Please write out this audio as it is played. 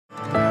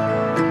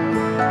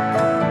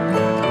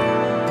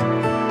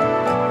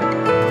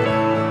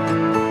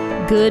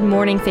Good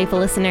morning, faithful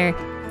listener.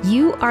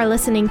 You are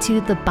listening to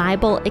the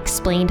Bible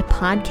Explained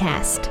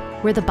podcast,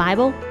 where the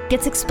Bible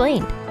gets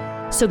explained.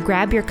 So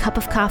grab your cup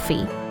of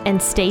coffee and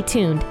stay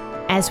tuned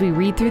as we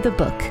read through the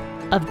book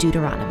of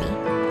Deuteronomy.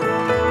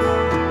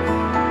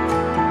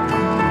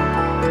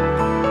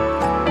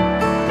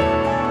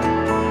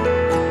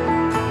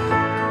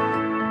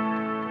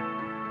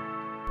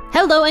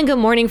 Hello and good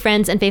morning,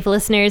 friends and faithful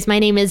listeners. My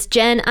name is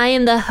Jen. I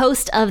am the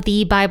host of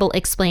the Bible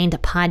Explained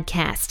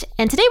podcast.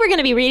 And today we're going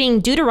to be reading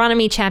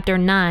Deuteronomy chapter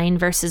 9,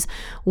 verses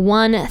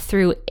 1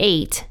 through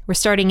 8. We're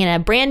starting in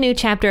a brand new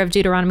chapter of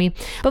Deuteronomy.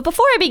 But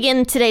before I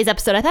begin today's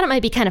episode, I thought it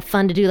might be kind of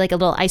fun to do like a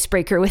little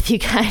icebreaker with you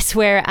guys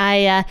where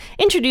I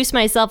introduce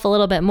myself a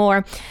little bit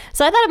more.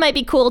 So I thought it might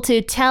be cool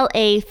to tell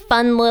a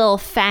fun little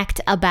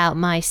fact about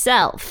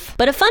myself.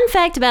 But a fun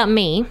fact about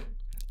me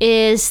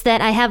is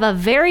that I have a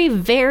very,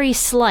 very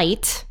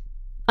slight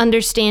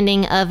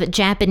understanding of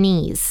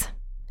Japanese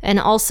and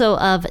also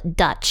of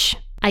Dutch.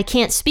 I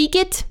can't speak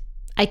it,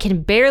 I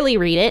can barely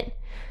read it,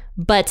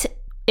 but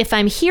if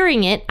I'm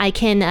hearing it, I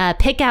can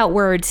pick out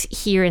words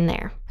here and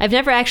there. I've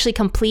never actually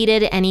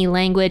completed any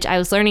language. I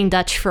was learning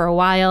Dutch for a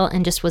while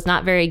and just was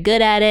not very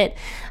good at it.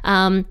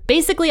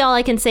 Basically, all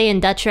I can say in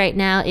Dutch right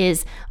now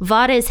is,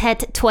 "Waar is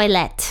het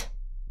toilet?"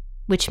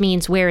 which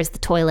means, where is the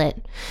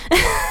toilet?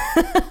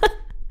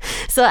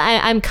 So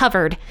I'm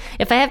covered.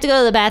 If I have to go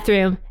to the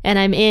bathroom and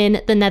I'm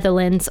in the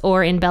Netherlands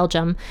or in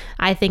Belgium,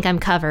 I think I'm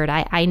covered.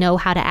 I know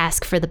how to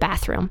ask for the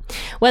bathroom.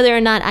 Whether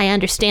or not I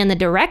understand the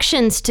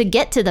directions to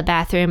get to the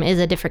bathroom is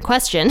a different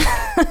question.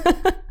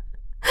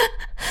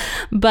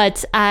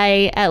 But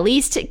I at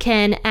least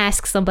can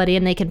ask somebody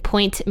and they can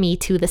point me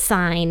to the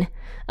sign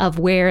of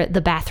where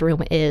the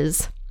bathroom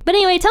is. But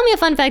anyway, tell me a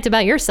fun fact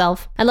about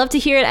yourself. I'd love to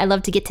hear it. I'd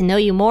love to get to know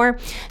you more.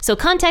 So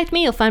contact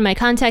me. You'll find my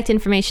contact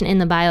information in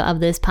the bio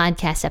of this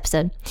podcast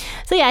episode.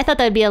 So yeah, I thought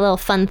that would be a little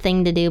fun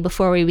thing to do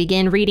before we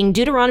begin reading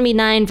Deuteronomy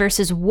 9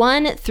 verses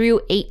 1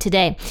 through 8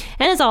 today.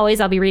 And as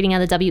always, I'll be reading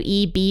out of the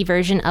WEB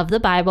version of the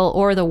Bible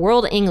or the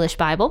World English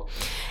Bible.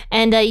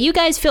 And you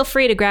guys feel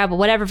free to grab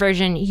whatever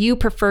version you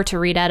prefer to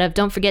read out of.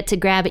 Don't forget to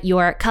grab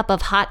your cup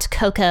of hot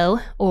cocoa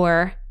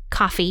or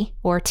coffee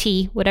or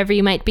tea, whatever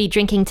you might be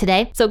drinking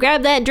today. So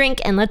grab that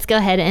drink and let's go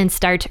ahead and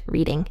start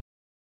reading.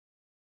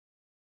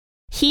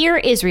 Hear,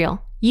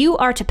 Israel, you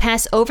are to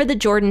pass over the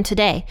Jordan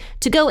today,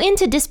 to go in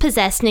to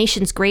dispossess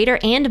nations greater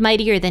and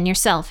mightier than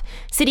yourself,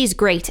 cities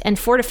great and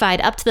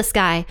fortified up to the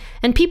sky,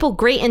 and people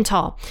great and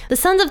tall, the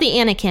sons of the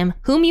Anakim,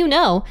 whom you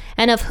know,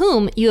 and of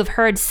whom you have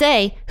heard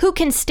say, who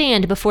can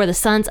stand before the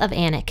sons of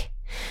Anak?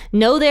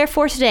 Know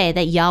therefore today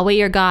that Yahweh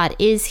your God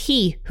is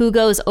he who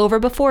goes over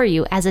before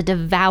you as a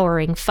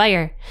devouring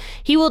fire.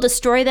 He will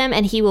destroy them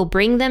and he will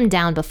bring them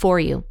down before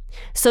you.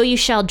 So you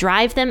shall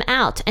drive them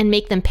out and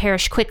make them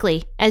perish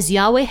quickly, as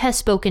Yahweh has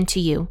spoken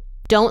to you.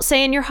 Don't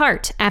say in your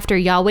heart, after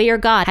Yahweh your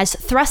God has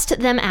thrust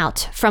them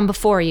out from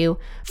before you,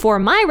 for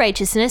my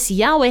righteousness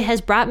Yahweh has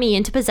brought me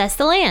in to possess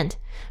the land.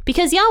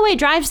 Because Yahweh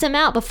drives them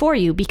out before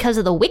you because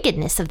of the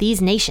wickedness of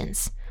these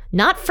nations.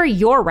 Not for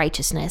your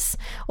righteousness,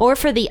 or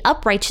for the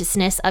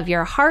uprightness of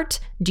your heart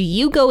do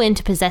you go in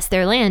to possess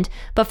their land,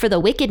 but for the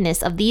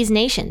wickedness of these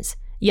nations.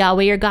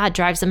 Yahweh your God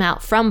drives them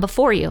out from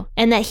before you,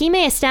 and that he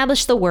may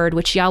establish the word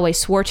which Yahweh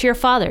swore to your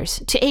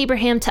fathers, to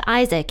Abraham, to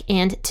Isaac,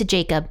 and to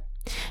Jacob.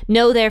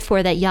 Know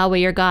therefore that Yahweh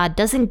your God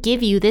doesn't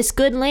give you this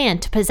good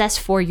land to possess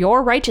for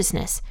your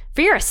righteousness,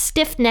 for you're a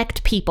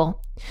stiff-necked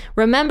people.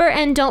 Remember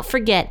and don't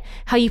forget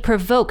how you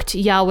provoked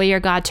Yahweh your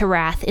God to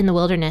wrath in the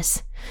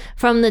wilderness.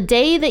 From the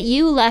day that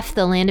you left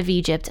the land of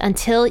Egypt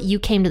until you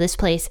came to this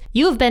place,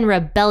 you have been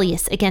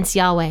rebellious against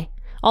Yahweh.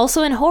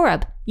 Also in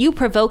Horeb, you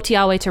provoked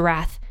Yahweh to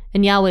wrath,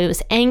 and Yahweh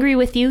was angry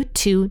with you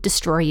to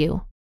destroy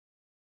you.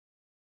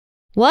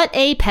 What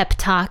a pep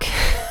talk.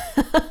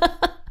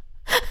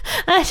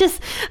 I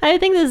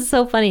think this is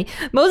so funny.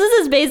 Moses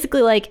is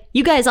basically like,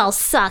 you guys all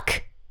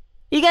suck.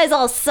 You guys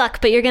all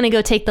suck, but you're going to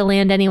go take the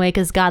land anyway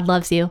because God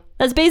loves you.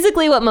 That's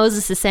basically what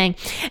Moses is saying.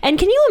 And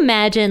can you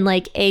imagine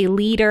like a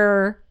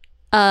leader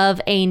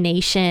of a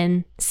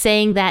nation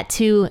saying that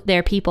to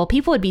their people?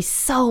 People would be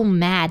so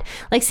mad.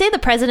 Like say the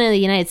president of the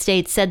United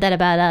States said that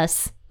about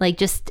us, like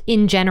just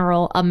in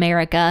general,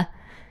 America.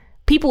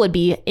 People would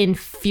be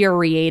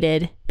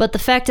infuriated. But the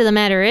fact of the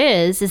matter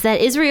is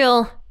that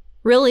Israel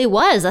really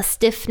was a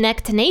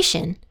stiff-necked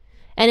nation.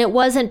 And it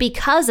wasn't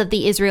because of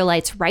the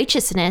Israelites'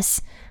 righteousness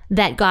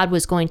that God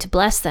was going to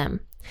bless them.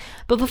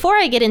 But before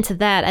I get into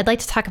that, I'd like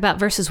to talk about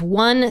verses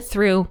 1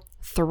 through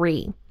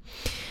 3.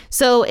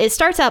 So it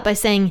starts out by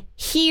saying,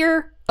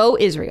 "Hear, O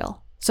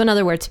Israel." So in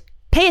other words,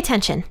 pay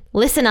attention.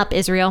 Listen up,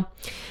 Israel.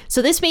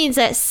 So this means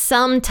that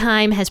some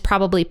time has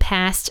probably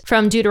passed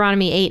from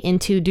Deuteronomy 8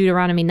 into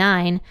Deuteronomy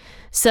 9.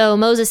 So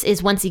Moses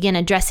is once again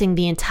addressing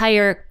the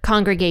entire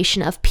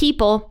congregation of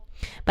people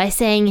by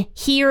saying,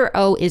 "Hear,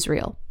 O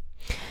Israel.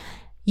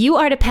 You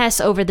are to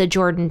pass over the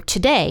Jordan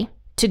today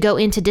to go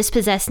in to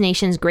dispossess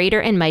nations greater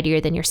and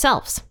mightier than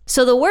yourselves."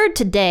 So the word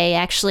today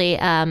actually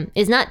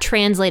is not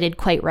translated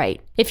quite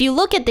right. If you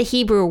look at the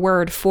Hebrew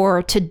word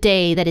for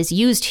today that is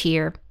used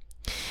here,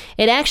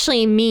 it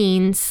actually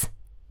means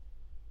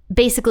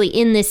basically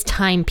in this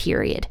time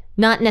period,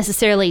 not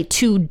necessarily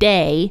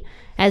today,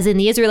 as in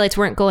the Israelites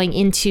weren't going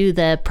into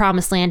the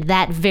promised land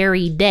that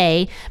very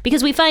day,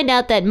 because we find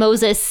out that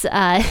Moses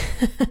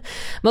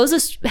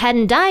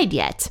hadn't died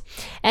yet.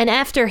 And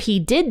after he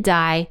did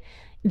die,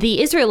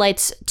 the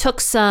Israelites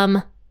took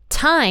some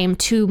time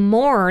to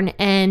mourn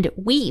and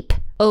weep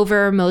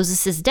over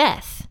Moses'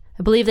 death.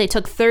 I believe they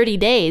took 30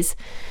 days.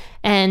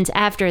 And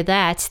after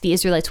that, the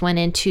Israelites went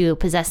in to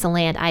possess the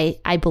land,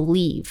 I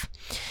believe.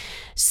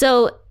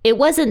 So it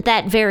wasn't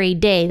that very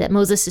day that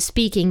Moses is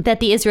speaking that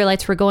the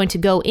Israelites were going to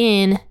go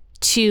in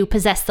to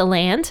possess the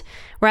land.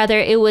 Rather,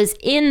 it was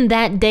in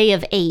that day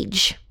of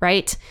age,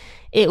 right?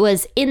 It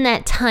was in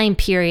that time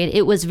period.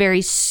 It was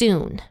very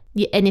soon.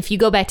 And if you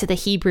go back to the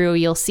Hebrew,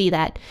 you'll see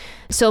that.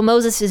 So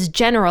Moses is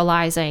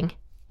generalizing.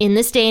 In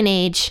this day and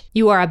age,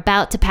 you are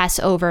about to pass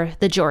over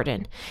the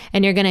Jordan,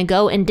 and you're going to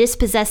go and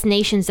dispossess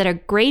nations that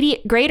are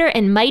greater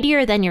and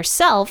mightier than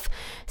yourself,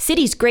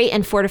 cities great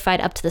and fortified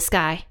up to the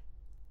sky.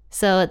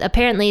 So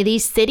apparently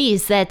these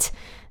cities that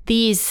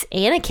these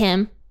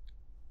Anakim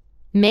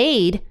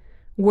made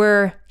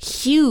were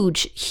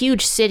huge,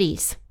 huge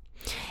cities.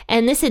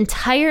 And this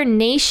entire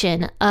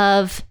nation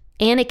of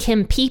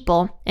Anakim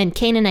people and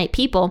Canaanite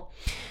people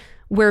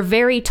were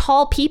very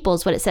tall people,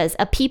 is what it says.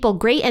 A people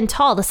great and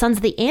tall, the sons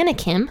of the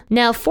Anakim.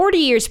 Now, 40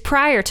 years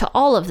prior to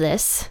all of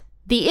this,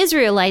 the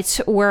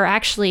Israelites were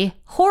actually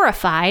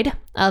horrified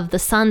of the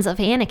sons of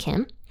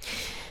Anakim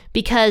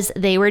because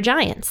they were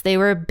giants. They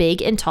were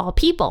big and tall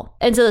people.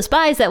 And so the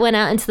spies that went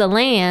out into the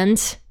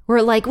land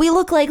were like, we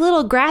look like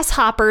little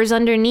grasshoppers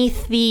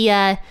underneath the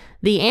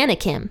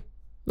Anakim.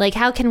 Like,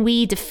 how can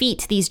we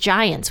defeat these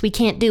giants? We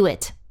can't do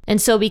it. And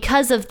so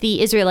because of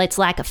the Israelites'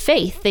 lack of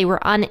faith, they were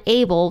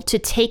unable to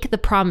take the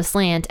promised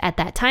land at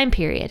that time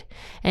period.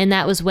 And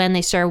that was when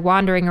they started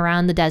wandering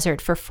around the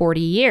desert for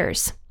 40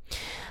 years.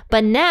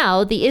 But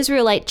now the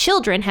Israelite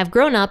children have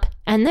grown up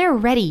and they're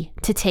ready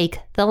to take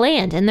the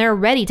land, and they're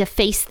ready to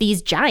face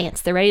these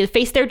giants. They're ready to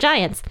face their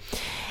giants.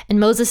 And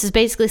Moses is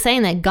basically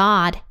saying that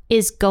God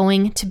is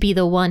going to be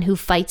the one who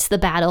fights the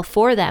battle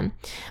for them,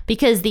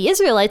 because the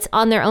Israelites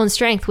on their own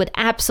strength would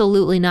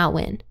absolutely not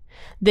win.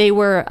 They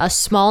were a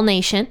small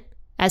nation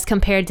as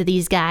compared to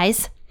these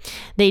guys.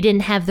 They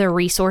didn't have the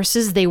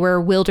resources. They were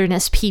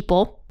wilderness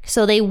people,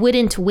 so they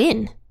wouldn't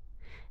win.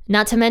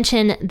 Not to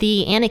mention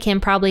the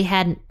Anakim probably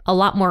had a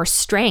lot more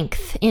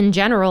strength in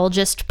general,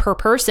 just per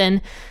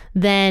person,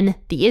 than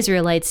the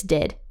Israelites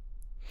did.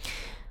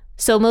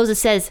 So Moses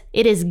says,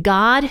 it is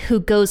God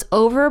who goes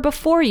over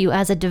before you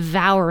as a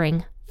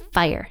devouring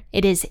fire.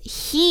 It is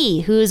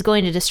he who is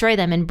going to destroy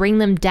them and bring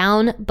them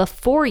down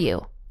before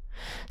you.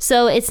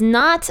 So it's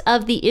not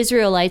of the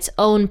Israelites'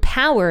 own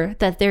power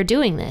that they're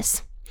doing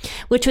this,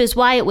 which was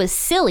why it was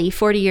silly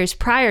 40 years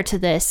prior to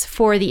this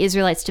for the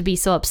Israelites to be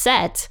so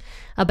upset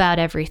about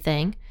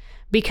everything,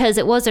 because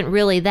it wasn't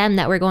really them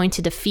that were going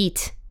to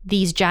defeat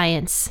these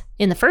giants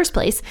in the first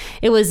place.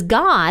 It was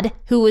God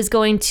who was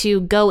going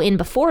to go in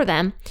before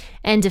them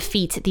and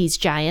defeat these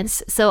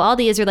giants. So all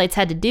the Israelites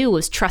had to do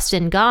was trust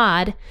in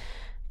God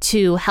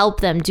to help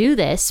them do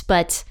this,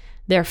 but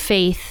their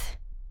faith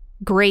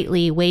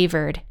greatly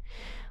wavered,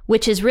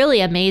 which is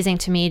really amazing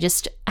to me,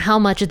 just how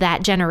much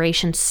that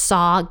generation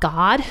saw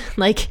God.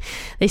 Like,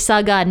 they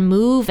saw God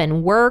move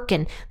and work,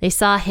 and they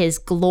saw his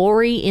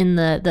glory in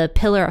the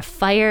pillar of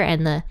fire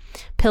and the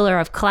pillar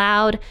of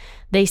cloud.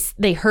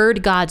 They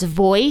heard God's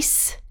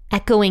voice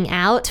echoing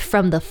out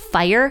from the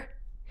fire.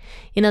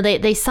 You know,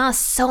 they saw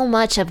so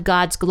much of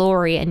God's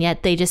glory, and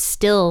yet they just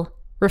still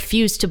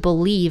refused to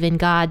believe in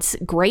God's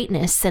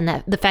greatness and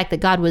that the fact that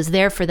God was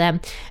there for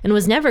them and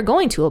was never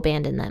going to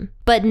abandon them.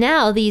 But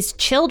now these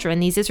children,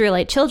 these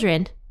Israelite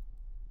children,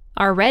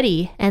 are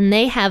ready, and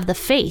they have the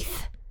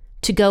faith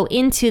to go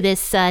into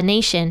this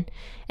nation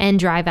and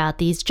drive out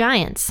these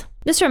giants.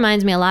 This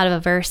reminds me a lot of a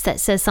verse that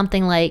says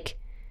something like,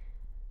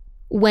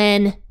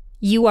 when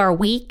you are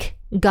weak,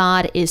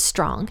 God is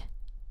strong.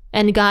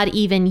 And God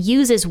even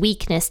uses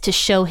weakness to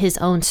show his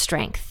own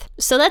strength.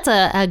 So that's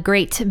a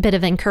great bit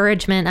of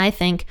encouragement, I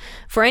think,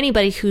 for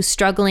anybody who's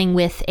struggling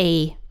with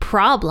a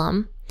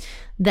problem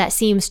that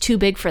seems too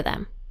big for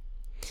them.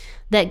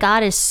 That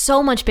God is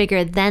so much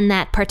bigger than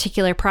that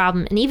particular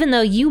problem. And even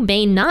though you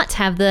may not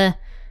have the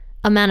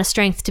amount of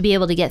strength to be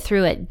able to get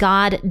through it,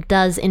 God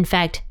does in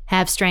fact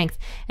have strength,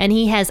 and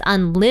he has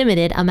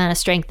unlimited amount of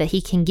strength that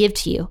he can give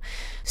to you.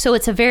 So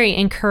it's a very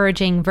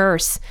encouraging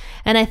verse.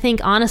 And I think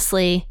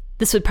honestly,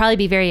 this would probably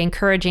be very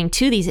encouraging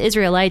to these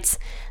Israelites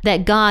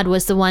that God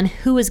was the one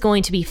who was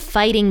going to be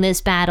fighting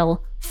this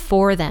battle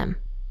for them.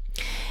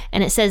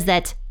 And it says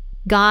that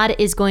God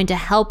is going to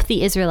help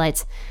the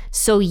Israelites.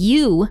 So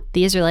you,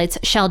 the Israelites,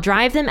 shall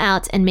drive them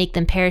out and make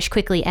them perish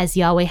quickly, as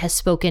Yahweh has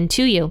spoken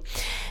to you.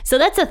 So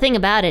that's the thing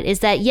about it, is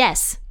that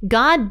yes,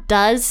 God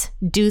does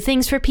do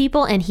things for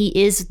people, and he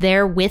is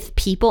there with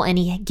people, and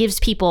he gives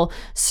people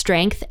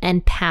strength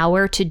and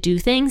power to do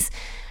things.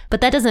 But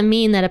that doesn't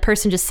mean that a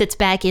person just sits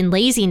back in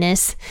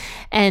laziness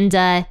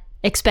and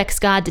expects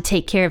God to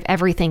take care of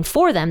everything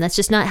for them. That's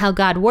just not how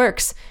God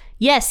works.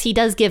 Yes, he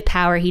does give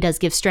power, he does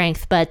give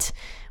strength, but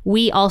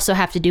we also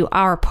have to do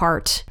our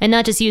part and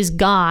not just use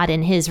God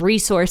and his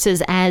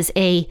resources as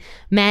a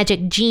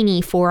magic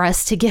genie for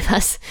us to give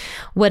us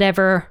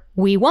whatever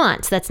we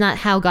want. That's not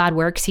how God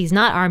works. He's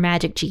not our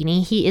magic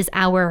genie. He is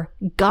our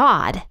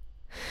God.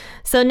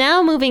 So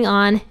now moving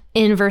on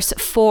in verse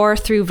 4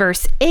 through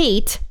verse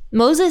 8,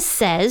 Moses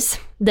says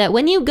that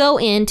when you go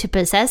in to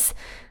possess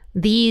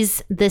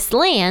this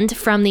land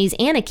from these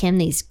Anakim,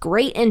 these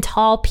great and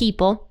tall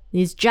people,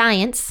 these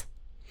giants,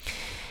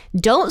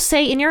 don't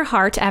say in your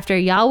heart after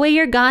Yahweh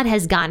your God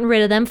has gotten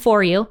rid of them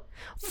for you,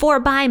 for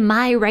by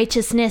my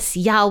righteousness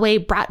Yahweh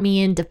brought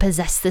me in to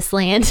possess this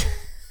land.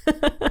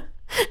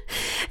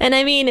 And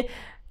I mean,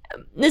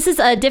 this is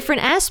a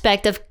different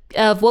aspect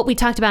of what we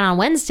talked about on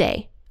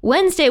Wednesday.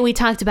 Wednesday, we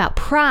talked about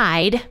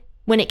pride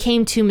when it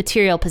came to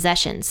material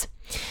possessions.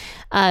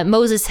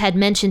 Moses had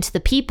mentioned to the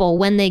people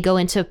when they go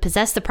in to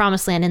possess the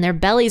promised land and their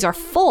bellies are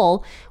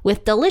full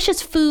with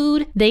delicious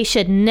food, they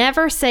should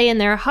never say in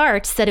their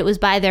hearts that it was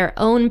by their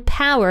own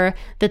power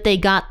that they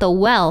got the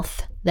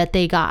wealth that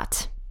they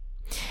got.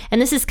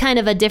 And this is kind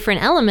of a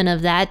different element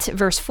of that,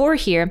 verse 4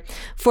 here.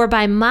 For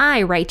by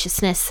my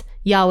righteousness,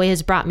 Yahweh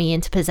has brought me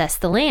in to possess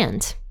the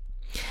land.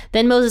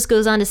 Then Moses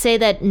goes on to say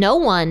that no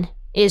one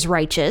is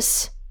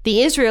righteous.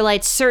 The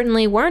Israelites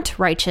certainly weren't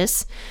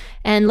righteous.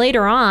 And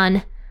later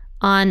on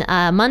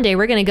Monday,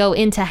 we're going to go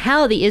into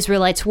how the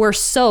Israelites were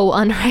so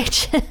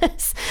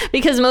unrighteous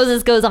because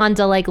Moses goes on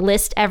to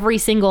list every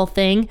single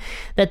thing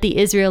that the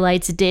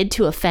Israelites did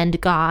to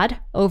offend God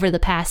over the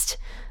past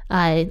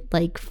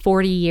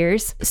 40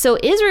 years. So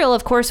Israel,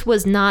 of course,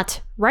 was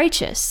not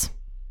righteous.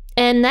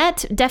 And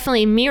that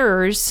definitely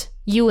mirrors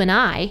you and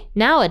I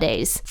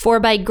nowadays. For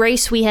by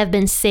grace we have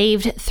been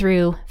saved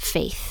through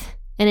faith.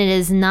 And it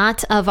is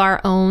not of our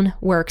own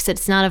works.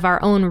 It's not of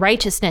our own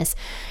righteousness.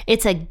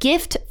 It's a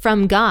gift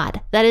from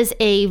God. That is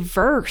a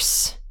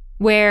verse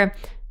where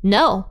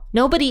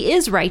nobody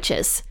is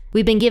righteous.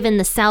 We've been given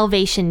the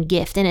salvation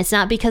gift, and it's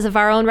not because of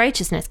our own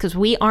righteousness, because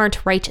we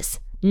aren't righteous.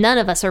 None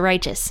of us are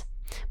righteous.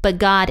 But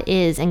God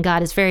is, and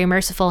God is very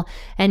merciful,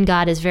 and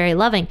God is very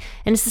loving.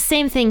 And it's the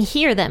same thing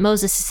here that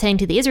Moses is saying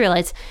to the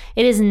Israelites.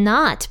 It is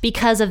not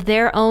because of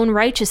their own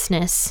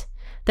righteousness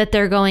that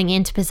they're going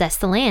in to possess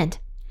the land.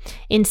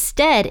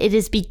 Instead, it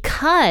is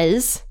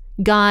because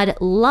God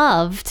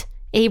loved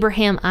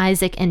Abraham,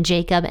 Isaac, and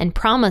Jacob and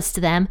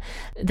promised them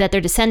that their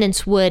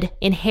descendants would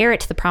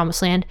inherit the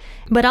promised land.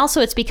 But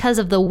also it's because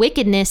of the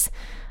wickedness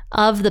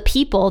of the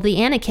people,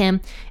 the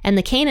Anakim, and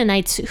the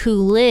Canaanites who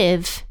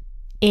live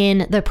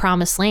in the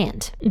promised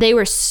land. They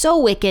were so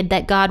wicked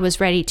that God was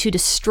ready to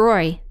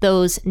destroy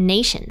those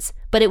nations.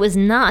 But it was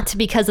not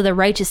because of the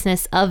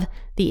righteousness of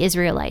the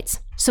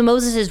Israelites. So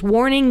Moses is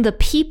warning the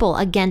people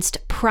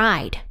against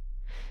pride.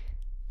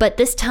 But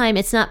this time,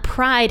 it's not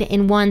pride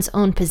in one's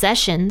own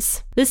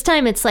possessions. This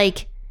time, it's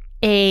like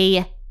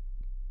a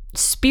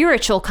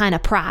spiritual kind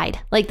of pride,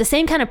 like the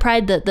same kind of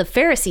pride that the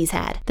Pharisees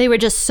had. They were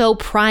just so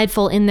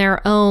prideful in their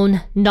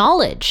own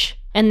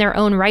knowledge and their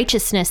own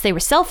righteousness. They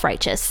were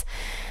self-righteous.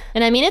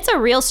 And I mean, it's a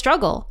real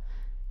struggle.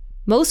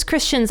 Most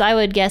Christians, I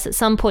would guess, at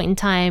some point in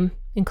time,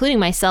 including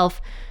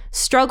myself,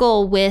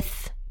 struggle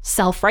with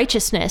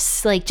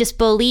self-righteousness, like just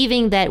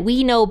believing that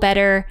we know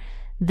better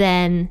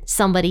than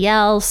somebody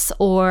else,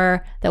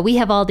 or that we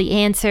have all the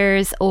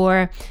answers,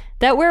 or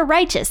that we're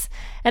righteous.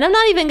 And I'm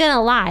not even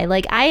gonna lie,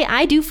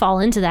 I do fall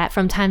into that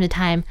from time to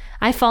time.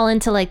 I fall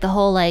into the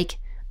whole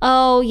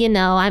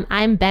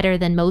I'm better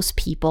than most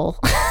people.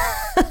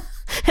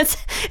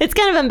 It's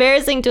kind of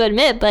embarrassing to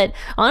admit, but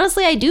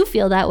honestly, I do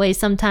feel that way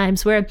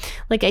sometimes, where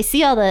I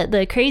see all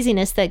the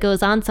craziness that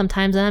goes on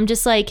sometimes, and I'm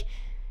just like,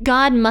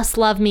 God must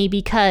love me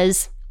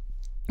because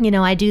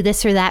I do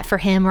this or that for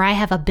him, or I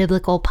have a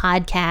biblical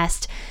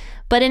podcast.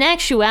 But in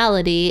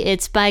actuality,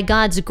 it's by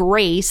God's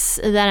grace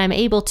that I'm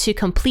able to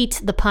complete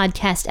the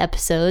podcast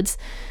episodes,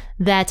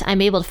 that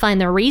I'm able to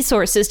find the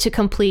resources to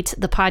complete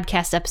the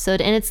podcast episode.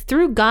 And it's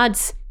through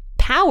God's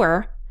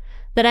power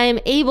that I am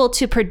able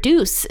to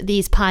produce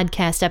these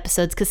podcast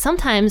episodes. Because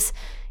sometimes,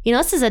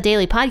 this is a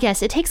daily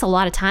podcast. It takes a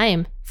lot of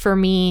time for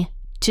me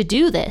to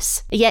do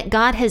this. Yet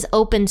God has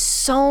opened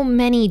so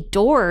many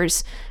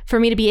doors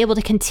for me to be able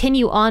to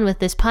continue on with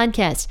this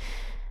podcast.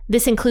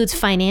 This includes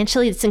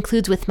financially, this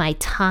includes with my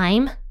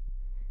time,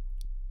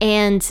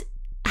 and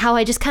how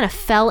I just kind of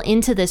fell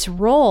into this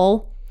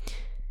role.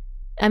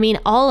 I mean,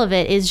 all of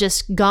it is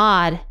just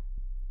God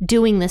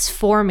doing this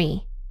for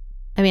me.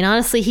 I mean,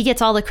 honestly, he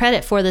gets all the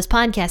credit for this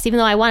podcast, even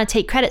though I want to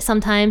take credit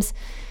sometimes,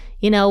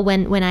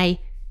 when I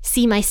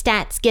see my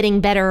stats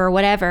getting better or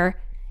whatever.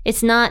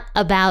 It's not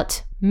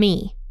about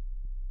me.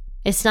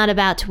 It's not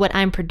about what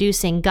I'm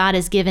producing. God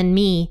has given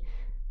me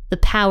the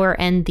power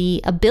and the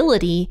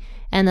ability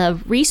and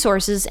the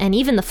resources and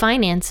even the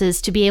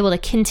finances to be able to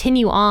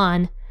continue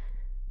on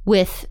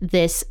with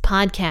this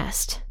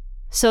podcast.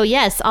 So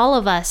yes, all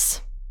of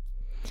us,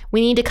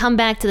 we need to come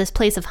back to this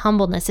place of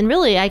humbleness. And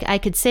really, I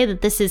could say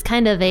that this is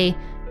kind of a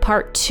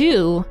part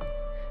 2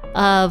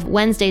 of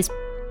Wednesday's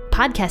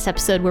podcast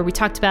episode, where we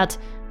talked about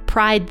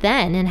pride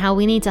then and how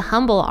we need to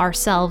humble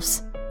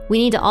ourselves we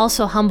need to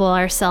also humble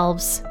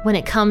ourselves when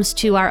it comes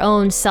to our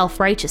own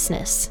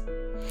self-righteousness.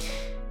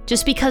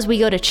 Just because we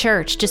go to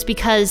church, just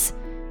because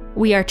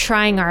we are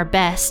trying our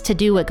best to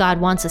do what God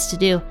wants us to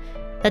do,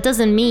 that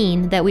doesn't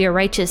mean that we are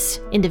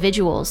righteous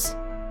individuals.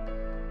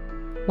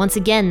 Once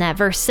again, that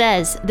verse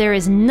says, there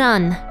is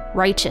none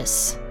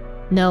righteous.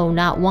 No,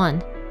 not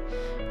one.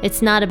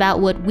 It's not about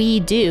what we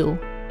do.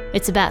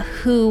 It's about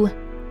who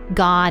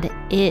God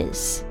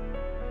is.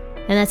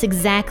 And that's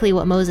exactly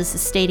what Moses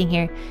is stating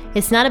here.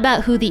 It's not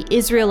about who the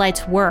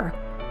Israelites were.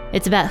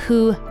 It's about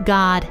who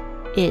God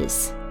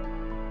is.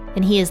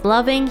 And He is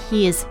loving,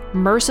 He is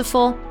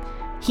merciful,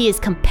 He is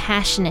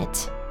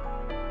compassionate,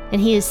 and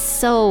He is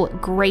so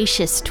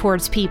gracious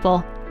towards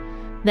people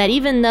that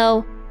even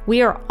though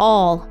we are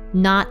all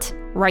not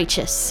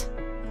righteous,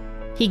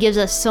 He gives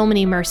us so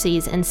many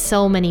mercies and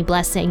so many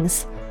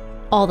blessings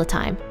all the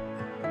time.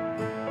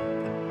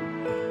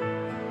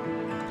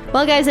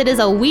 Well, guys, it is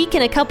a week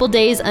and a couple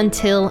days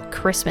until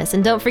Christmas.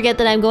 And don't forget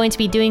that I'm going to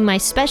be doing my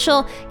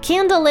special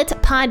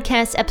Candlelit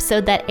podcast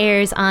episode that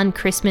airs on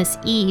Christmas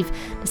Eve,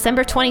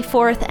 December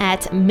 24th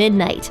at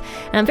midnight.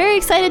 And I'm very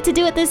excited to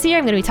do it this year.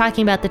 I'm going to be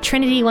talking about the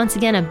Trinity, once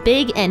again, a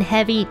big and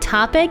heavy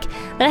topic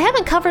that I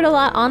haven't covered a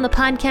lot on the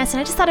podcast, and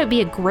I just thought it would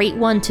be a great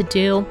one to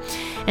do.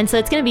 And so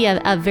it's going to be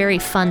a very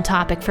fun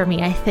topic for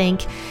me, I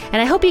think. And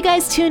I hope you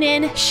guys tune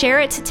in, share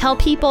it, tell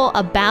people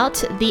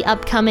about the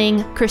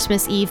upcoming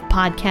Christmas Eve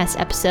podcast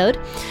episode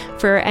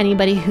for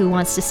anybody who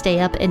wants to stay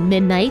up at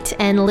midnight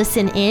and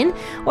listen in.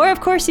 Or, of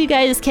course, you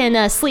guys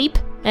can sleep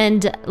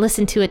and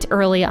listen to it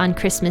early on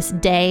Christmas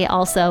Day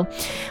also.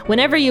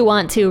 Whenever you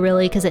want to,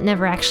 really, because it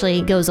never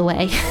actually goes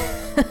away.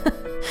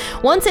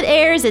 Once it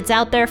airs, it's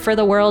out there for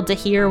the world to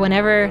hear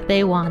whenever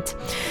they want.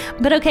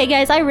 But okay,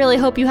 guys, I really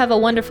hope you have a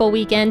wonderful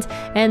weekend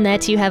and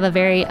that you have a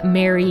very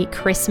Merry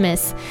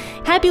Christmas.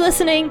 Happy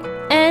listening,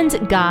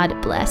 and God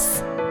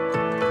bless.